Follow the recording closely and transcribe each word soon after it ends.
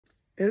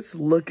It's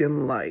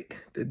looking like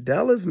the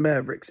Dallas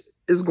Mavericks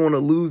is going to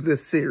lose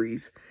this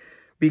series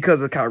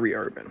because of Kyrie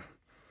Irving.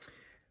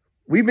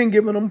 We've been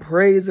giving him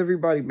praise.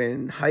 Everybody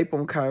been hype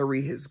on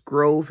Kyrie, his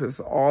growth, his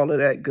all of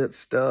that good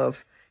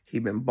stuff. He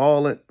been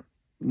balling.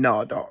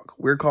 Nah, dog.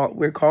 We're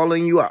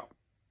calling you out.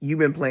 You've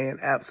been playing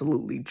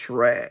absolutely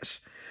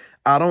trash.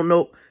 I don't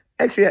know.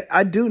 Actually,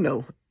 I do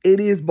know.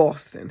 It is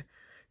Boston.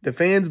 The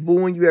fans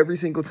booing you every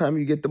single time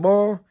you get the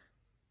ball.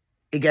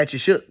 It got you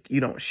shook. You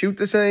don't shoot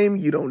the same.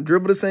 You don't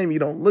dribble the same. You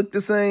don't look the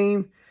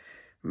same.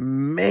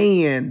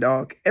 Man,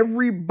 dog.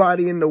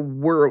 Everybody in the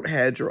world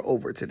had your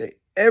over today.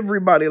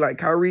 Everybody like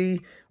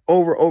Kyrie,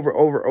 over.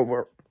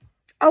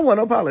 I want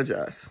to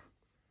apologize.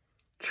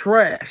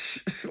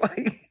 Trash.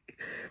 Like,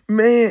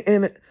 man,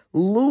 and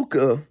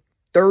Luka,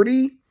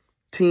 30,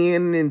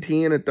 10 and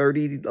 10, or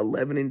 30,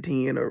 11 and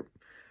 10, or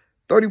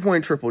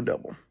 30-point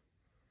triple-double.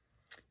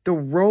 The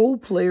role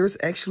players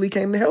actually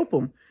came to help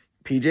him.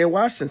 P.J.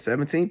 Washington,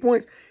 17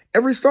 points.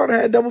 Every starter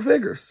had double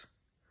figures.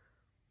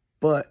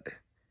 But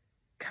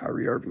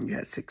Kyrie Irving, you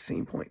had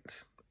 16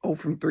 points. 0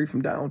 from 3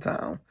 from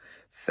downtown.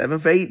 7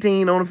 for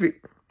 18 on the field.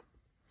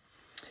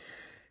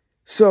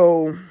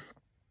 So,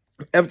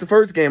 after the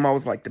first game, I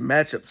was like, the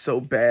matchup's so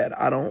bad,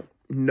 I don't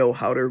know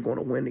how they're going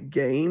to win the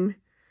game.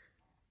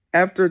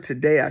 After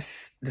today,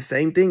 the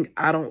same thing.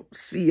 I don't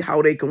see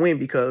how they can win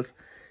because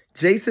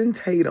Jason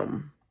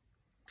Tatum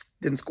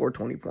didn't score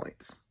 20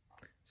 points.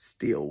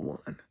 Still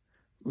won.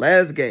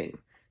 Last game,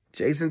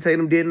 Jason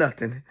Tatum did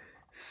nothing.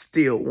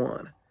 Still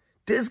won.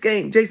 This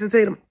game, Jason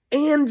Tatum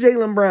and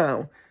Jaylen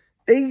Brown,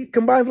 they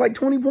combined for like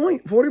 20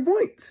 points, 40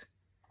 points.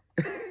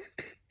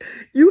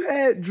 You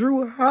had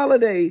Drew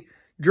Holiday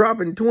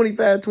dropping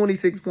 25,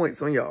 26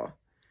 points on y'all.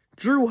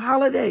 Drew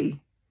Holiday.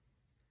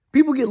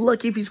 People get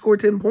lucky if he scored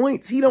 10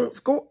 points. He don't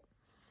score.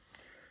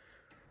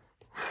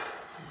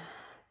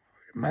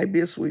 It might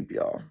be a sweep,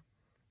 y'all.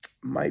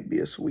 Might be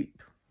a sweep.